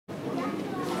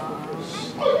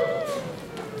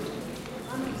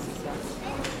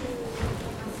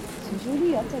C'est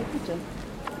joli, attends, écoute.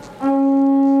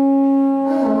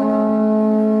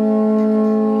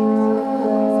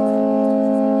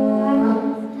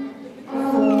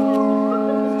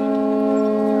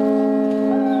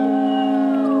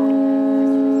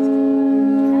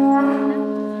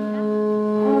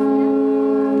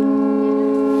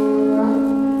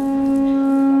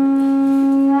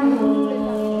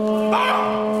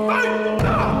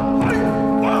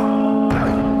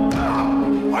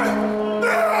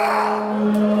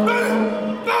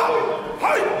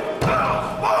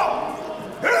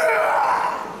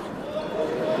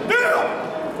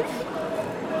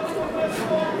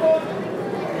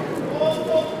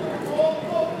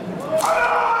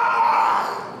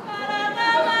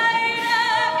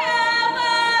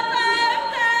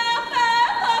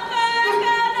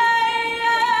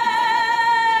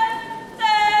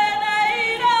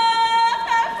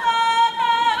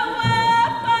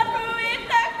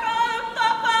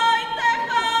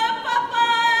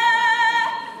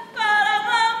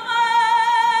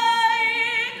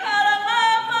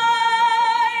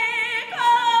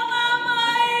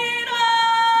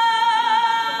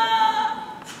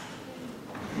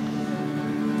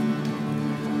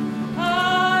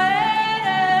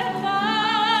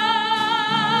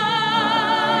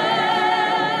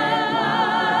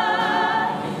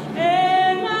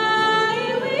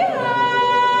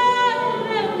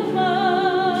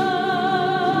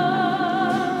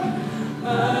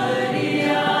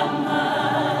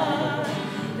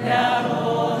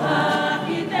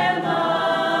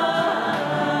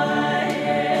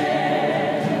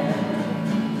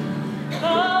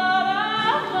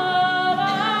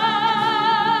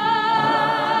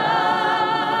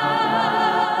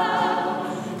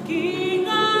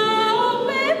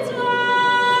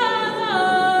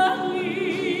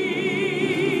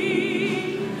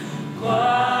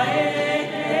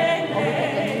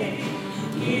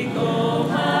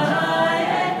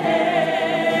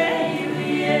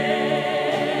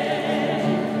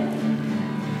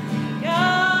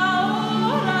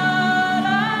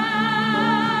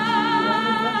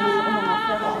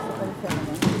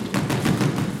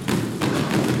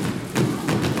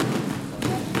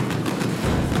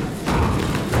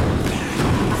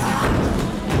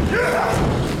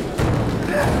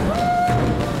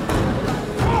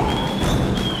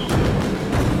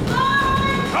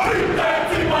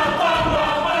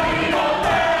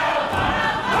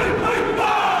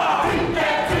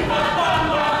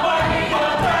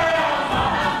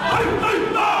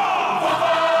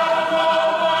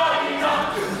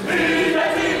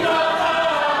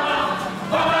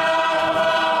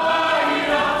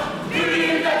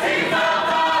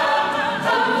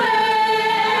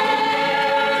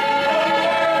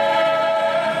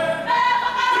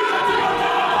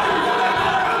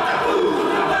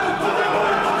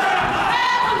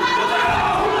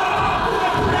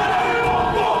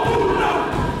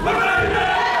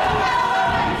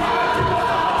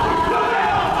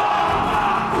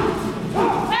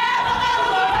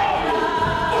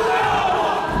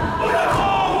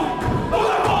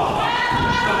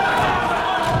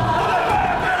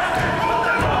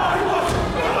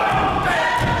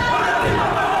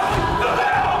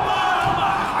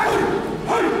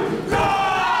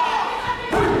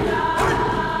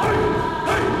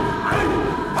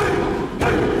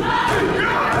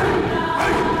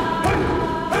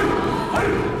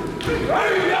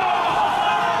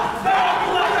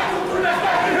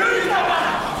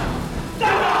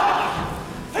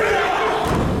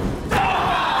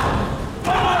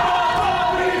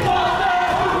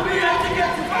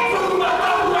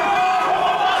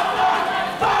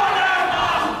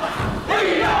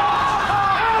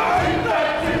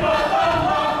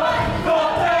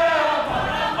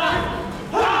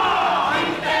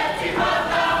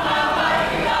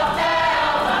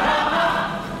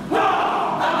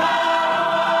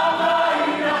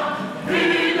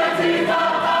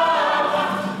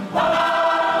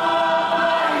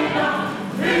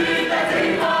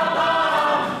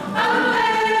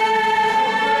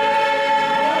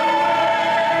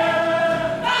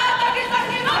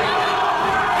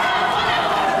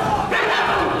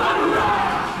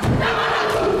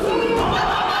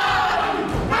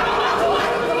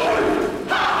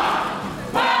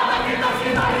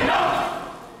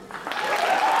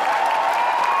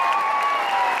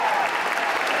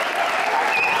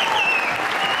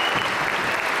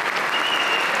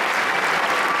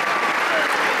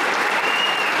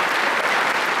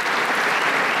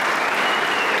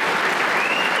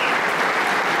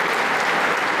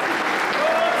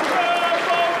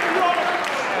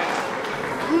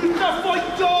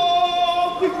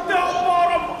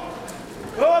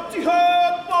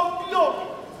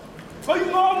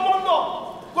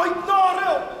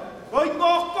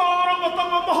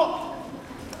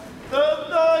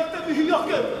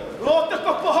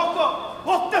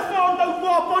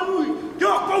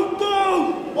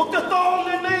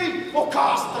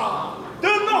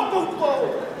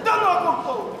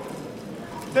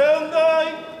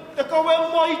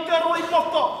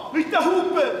 tangata, i te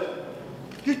hupe,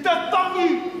 ki te tangi,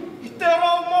 i te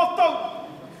rau mātau,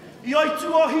 i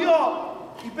aituahia,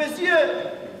 i Bezier,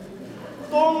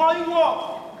 tō ngā ingoa,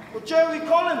 o Jerry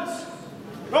Collins,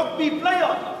 rugby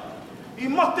player, i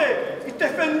mate, i te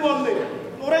whenua me,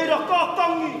 nō reira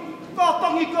kātangi,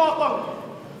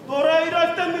 nō reira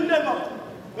i te minenga,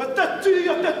 e te tui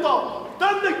a te tā,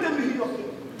 tēnei te mihi ake,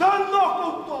 tēnā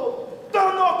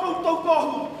koutou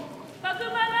kāhu.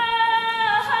 Pakumana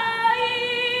hai,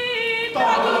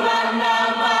 pakumana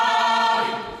mai,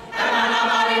 emana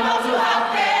mari motu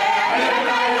hape, ia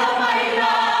kai o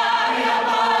maira, ia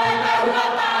mai me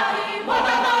huatahi,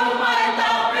 mota tau mai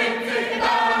tau piti,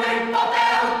 tau limpo te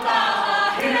utaha,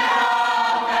 hine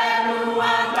hape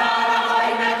nuantara o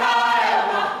hine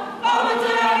kaewa, o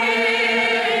muturangi.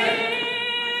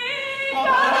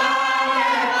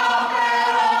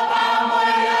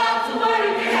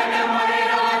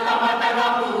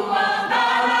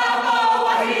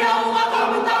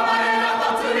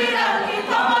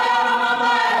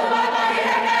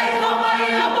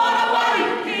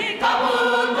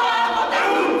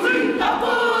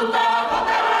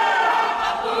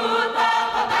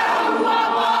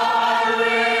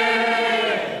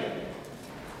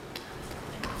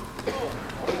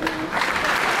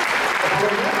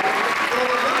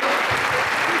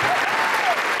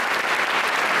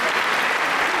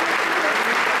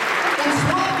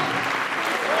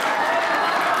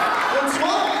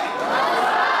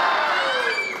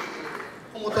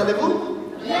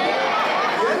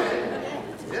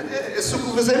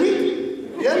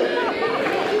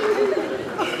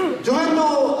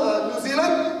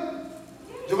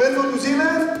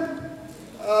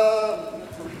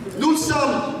 Nous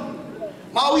sommes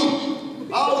Maui.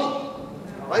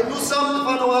 Right? Nous sommes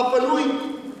Whanau Apanui.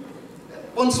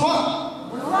 Bonsoir.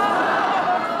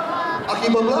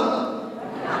 Aki babla.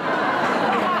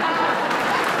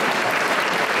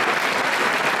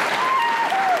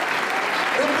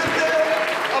 Répétez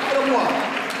après moi.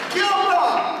 Kia ora.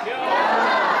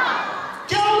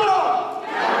 Kia ora.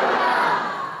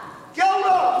 Kia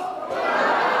ora.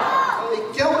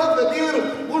 Kia ora veut dire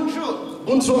bonjour.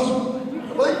 Bonsoir.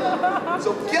 Oui? So,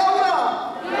 kia ora.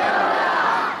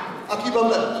 Aki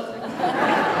babla.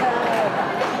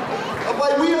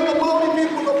 We are the Maori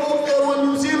people of Aotearoa,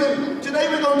 New Zealand. Today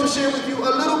we're going to share with you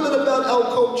a little bit about our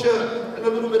culture and a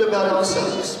little bit about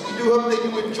ourselves. We do hope that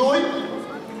you enjoy.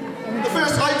 The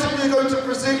first item we're going to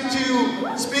present to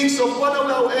you speaks of one of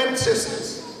our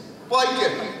ancestors, Paike.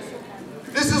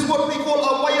 This is what we call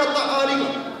a waiata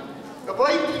aringa.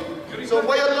 Kapai? So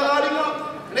waiata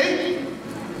aringa, ne?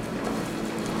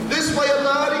 This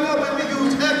waiata aringa, when we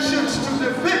use actions to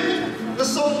depict the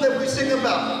song that we sing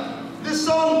about. This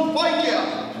song, Paikea,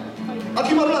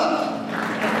 Akimabla.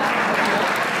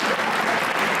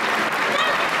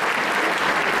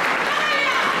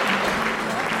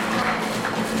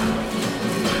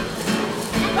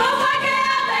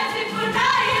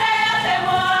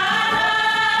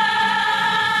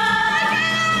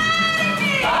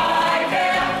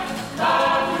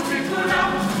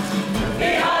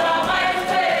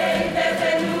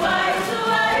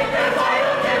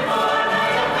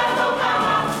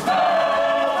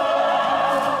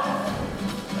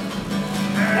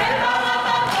 Hey!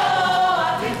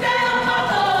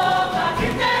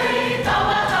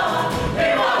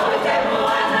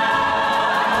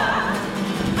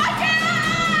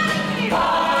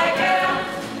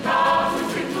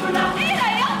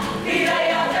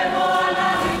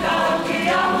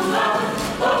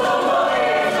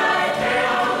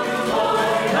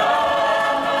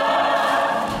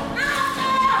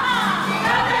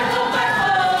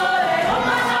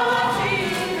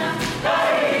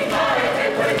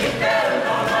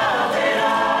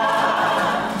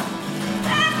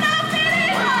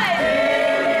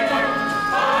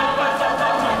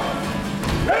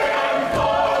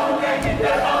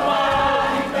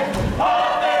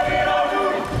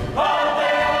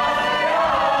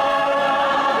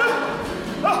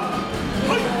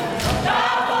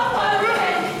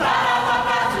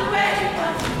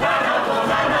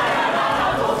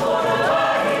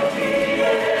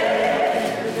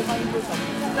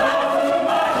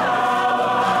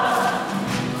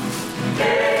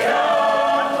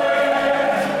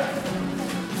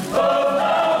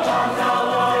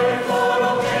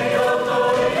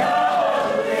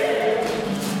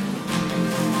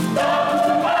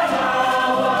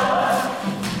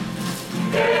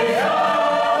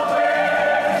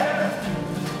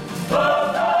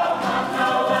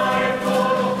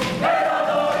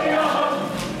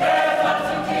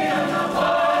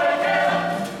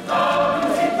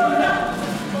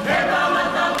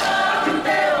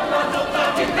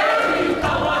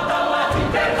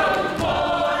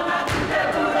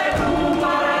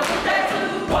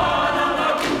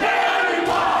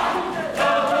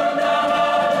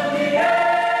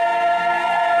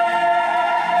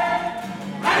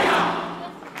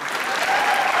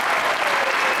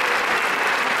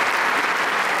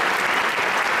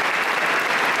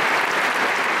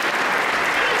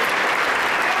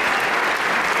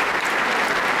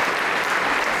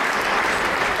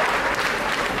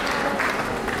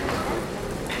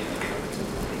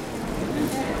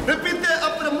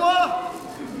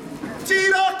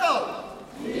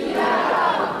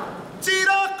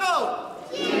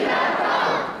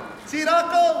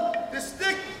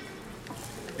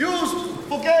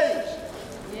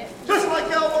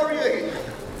 cavalry,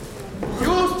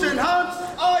 used to enhance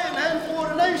eye and hand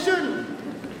coordination.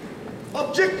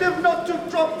 Objective not to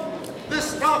drop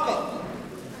this marker.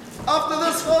 After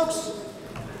this, folks,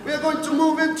 we are going to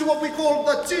move into what we call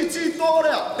the TT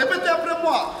Torea. Répétez après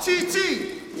moi. TT.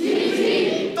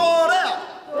 TT. Torea.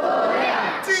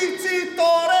 Torea. TT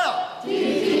Torea.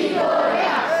 TT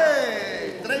Torea.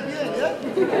 Hey, très bien, yeah?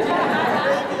 Très bien.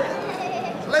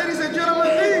 Ladies and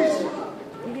gentlemen,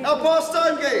 these are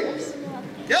pastime games.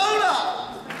 Kia ora.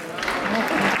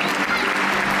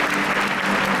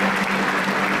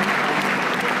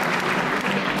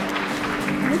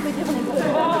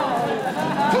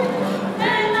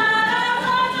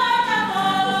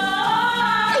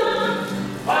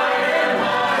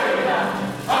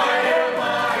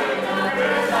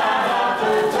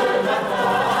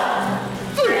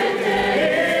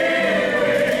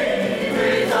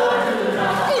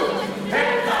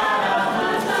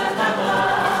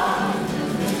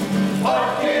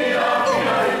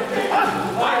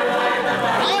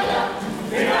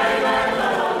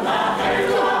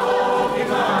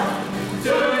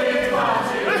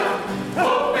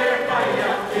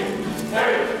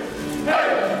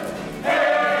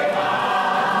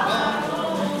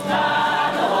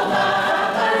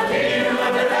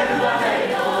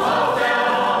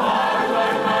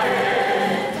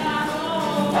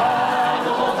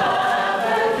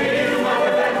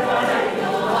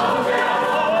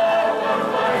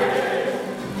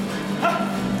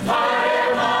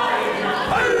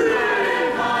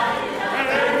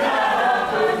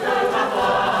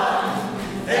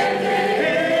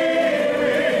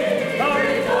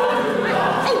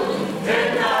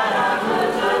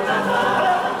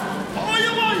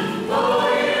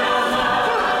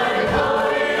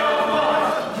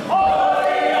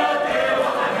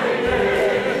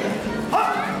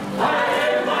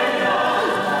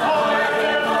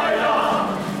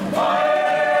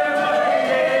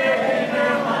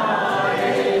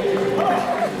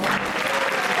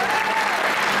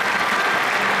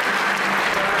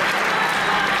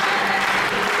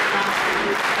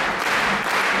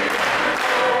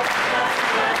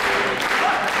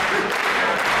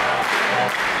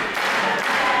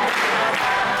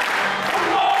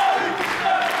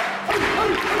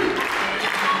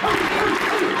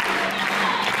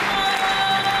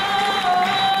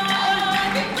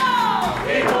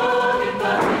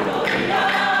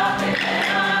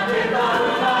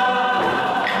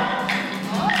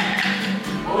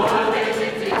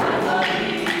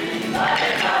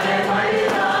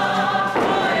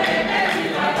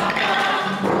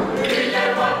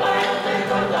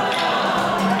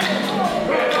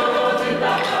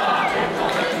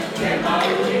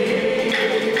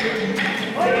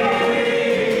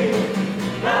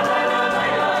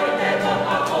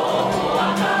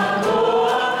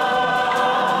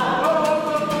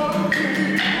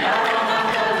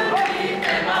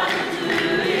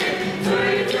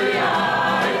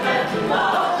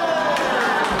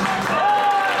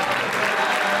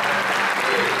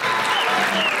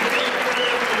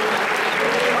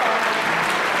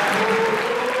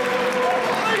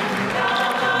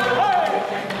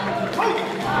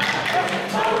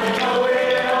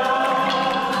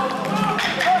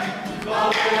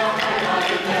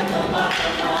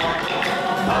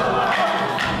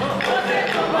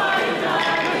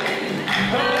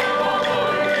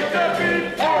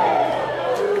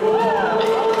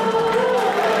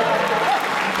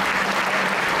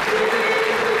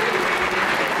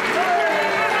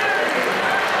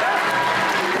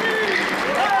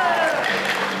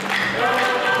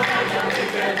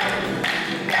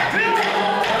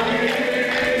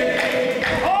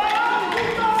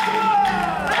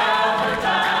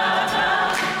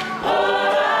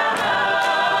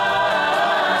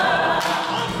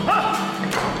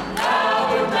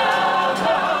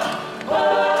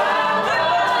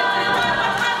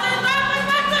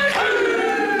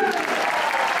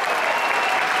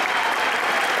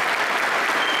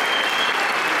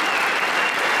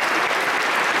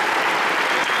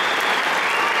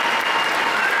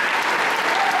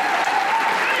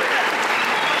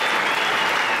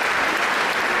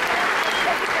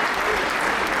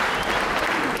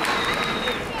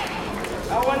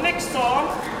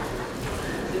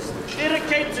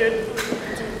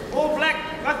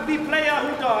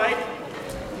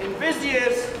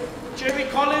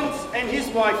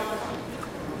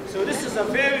 So this is a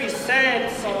very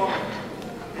sad song.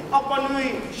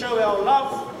 Apanui show our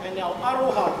love and our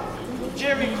aroha.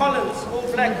 Jerry Collins,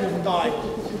 all black, died.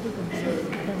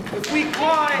 So if we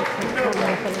cry,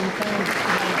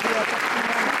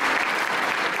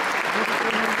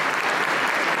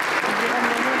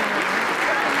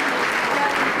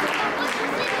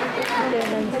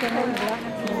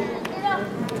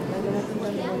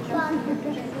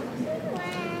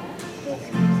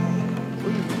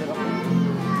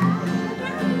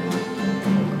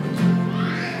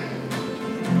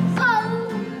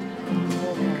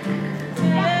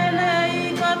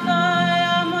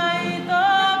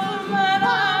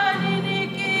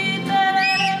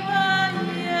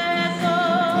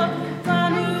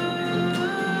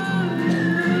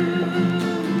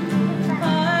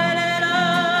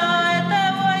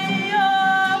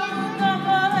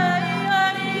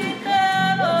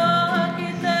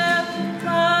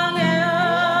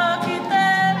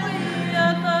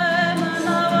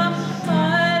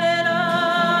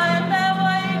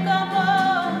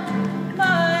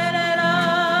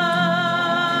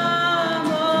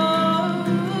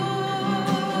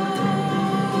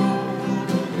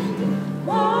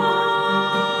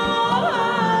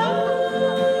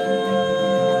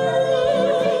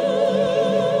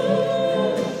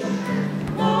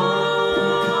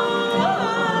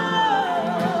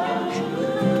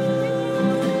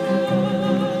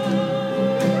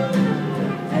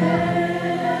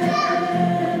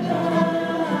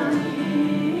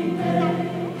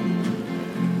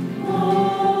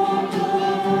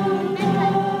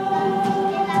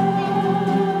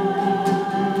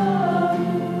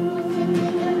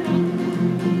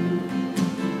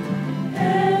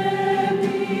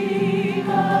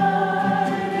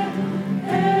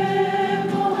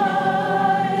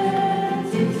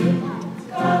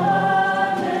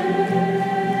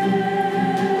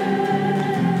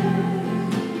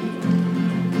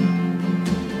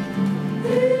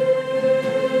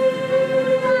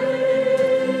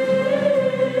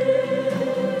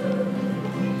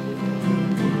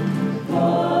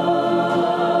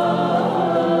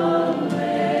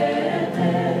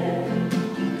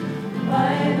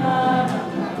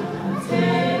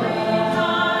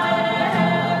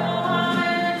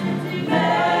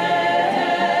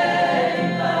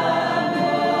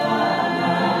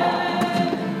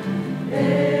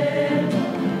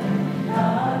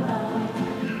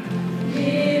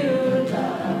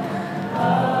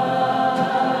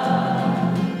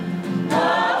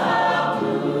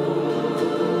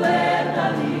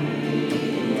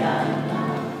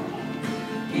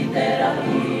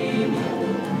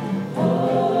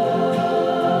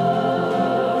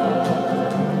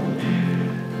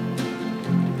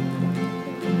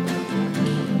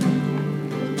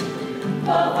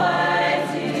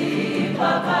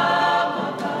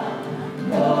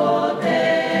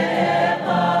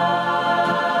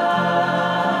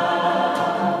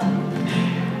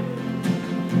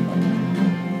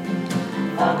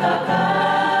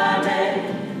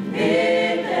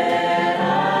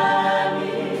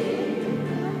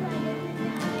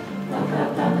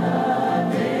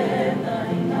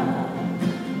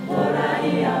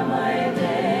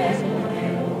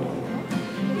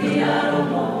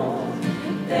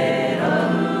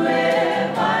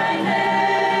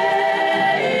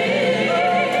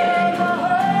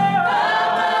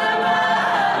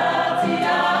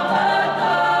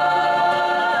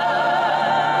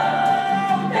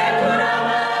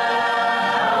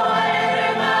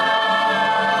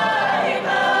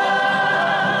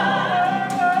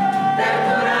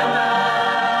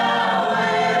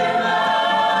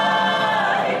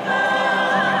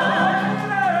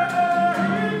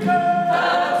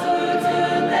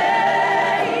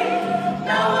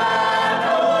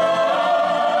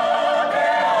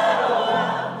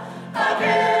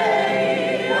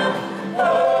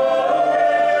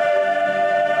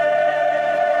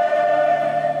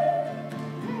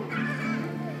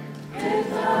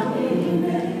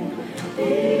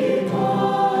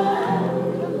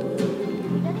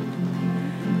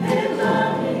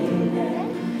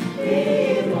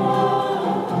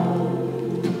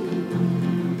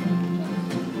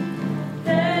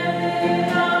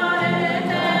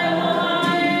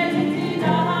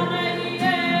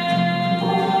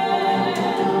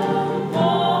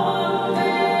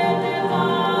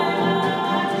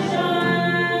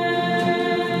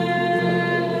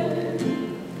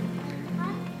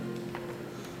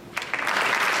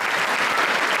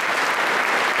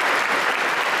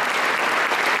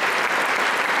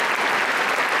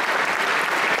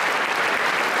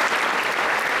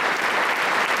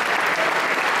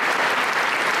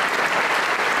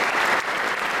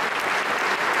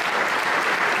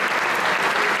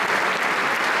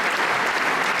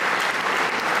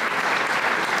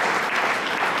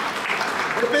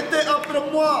 Répétez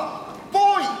après moi.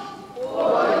 Boy.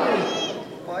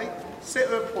 Boy. C'est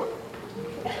un point.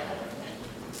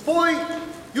 Boy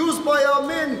used by our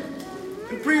men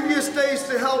in previous days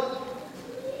to help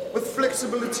with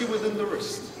flexibility within the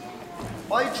wrist.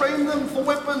 I train them for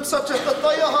weapons such as the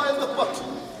taiaha and the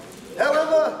patu.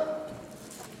 However,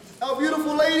 our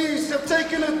beautiful ladies have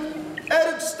taken it,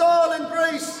 added style and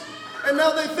grace, and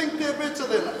now they think they're better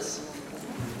than us.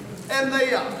 And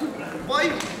they are. Why?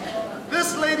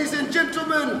 This, ladies and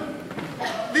gentlemen,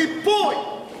 the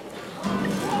boy.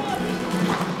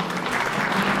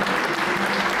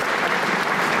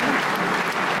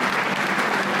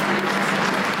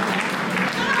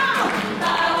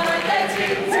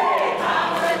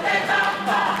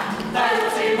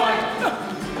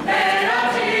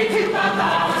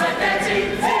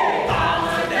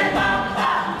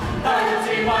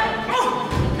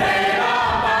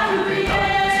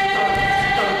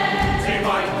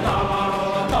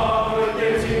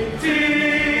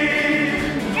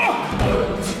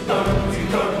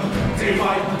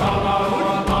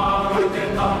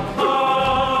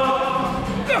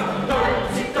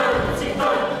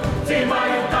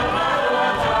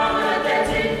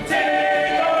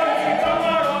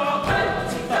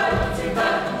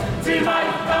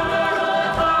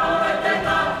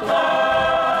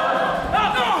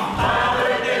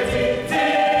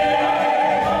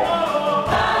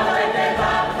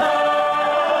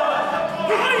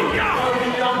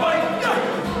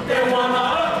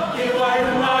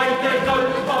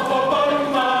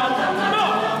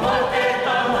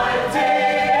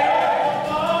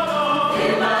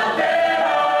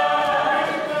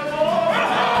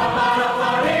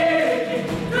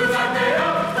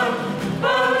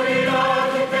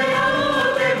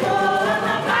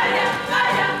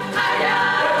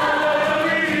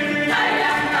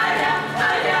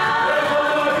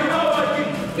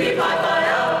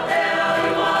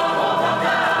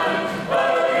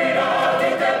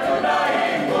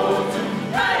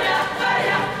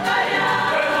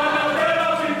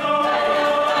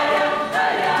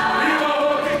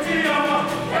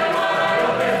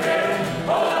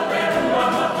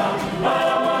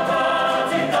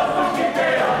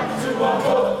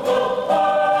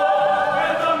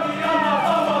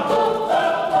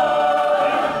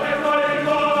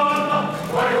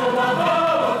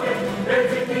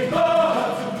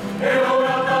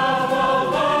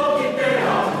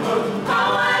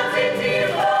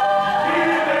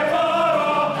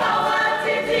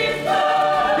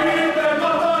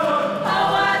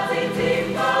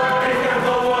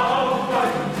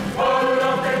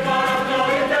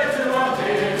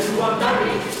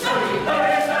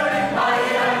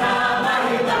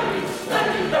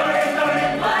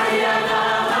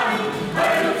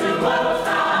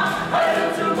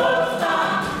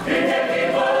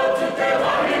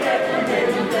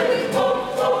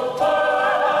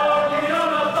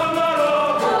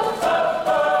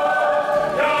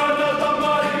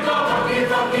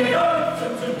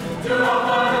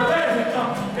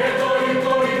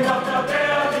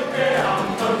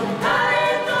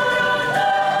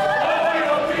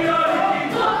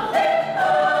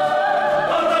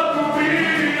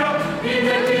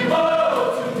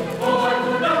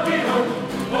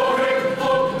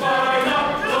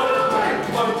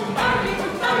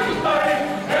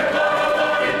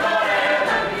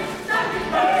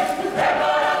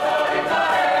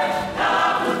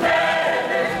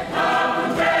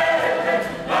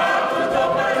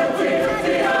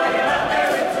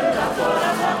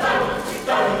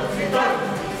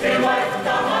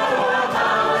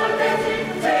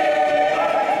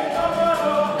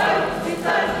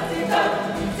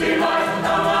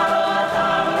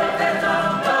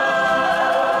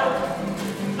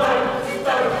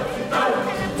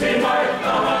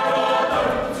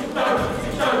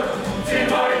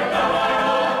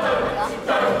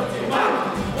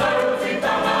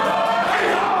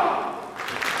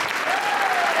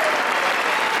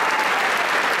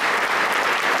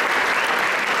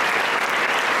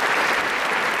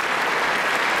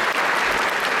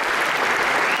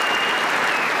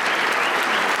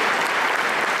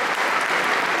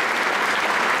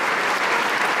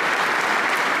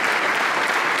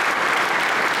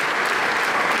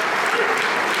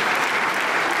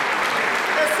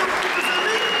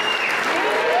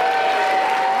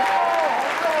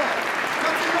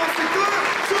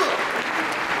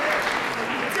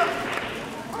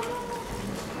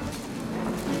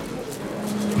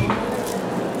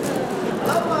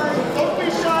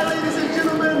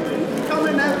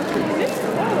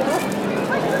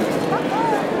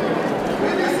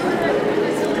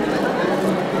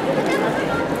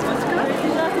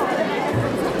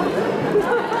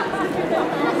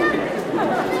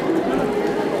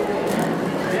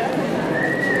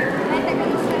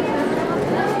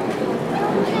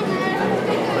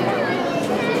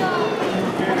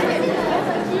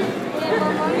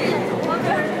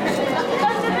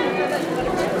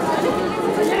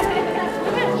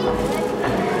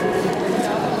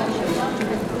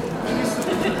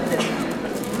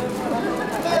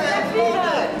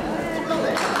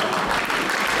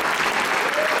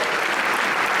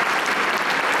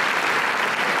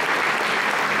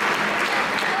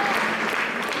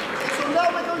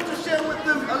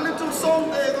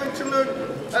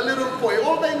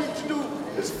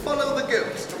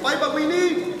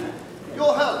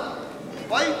 your help.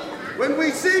 Right? When we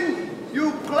sing,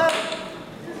 you clap.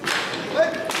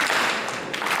 Right?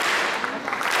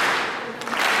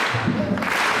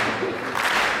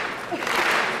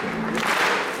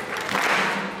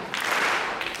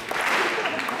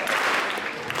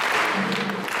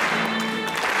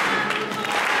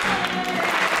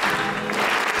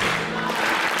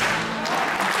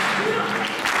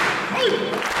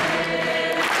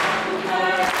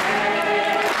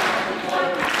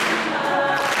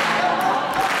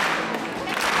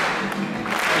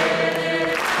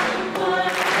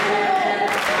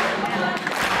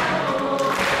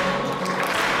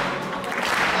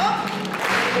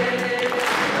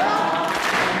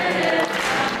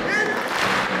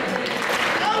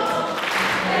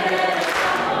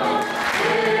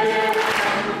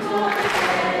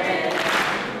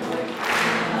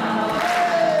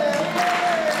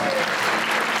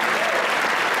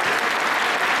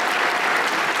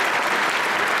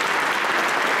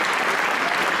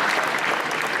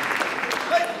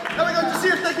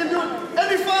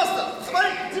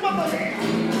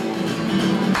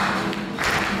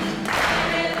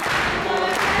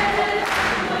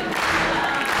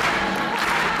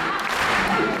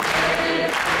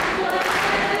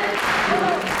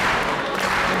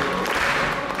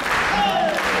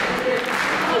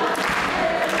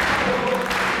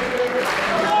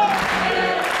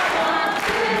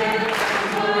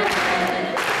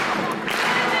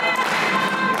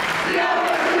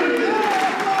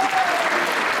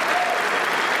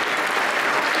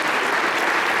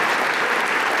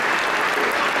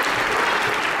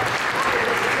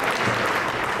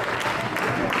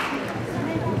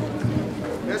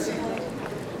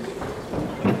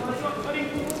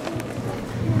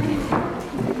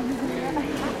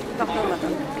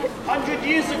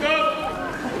 Years ago,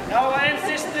 our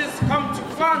ancestors come to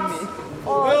France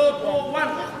for World War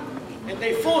I, and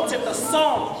they fought at the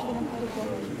Somme.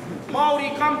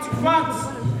 Maori come to France,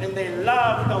 and they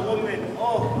love the woman.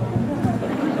 Oh,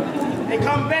 they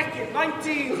come back in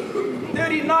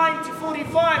 1939 to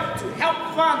 45 to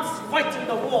help France fight in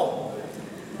the war.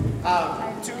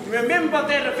 To remember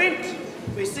that event,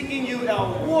 we're singing you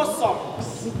our war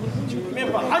songs. To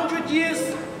remember 100 years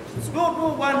since World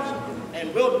War I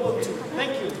and World War II.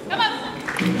 Thank you.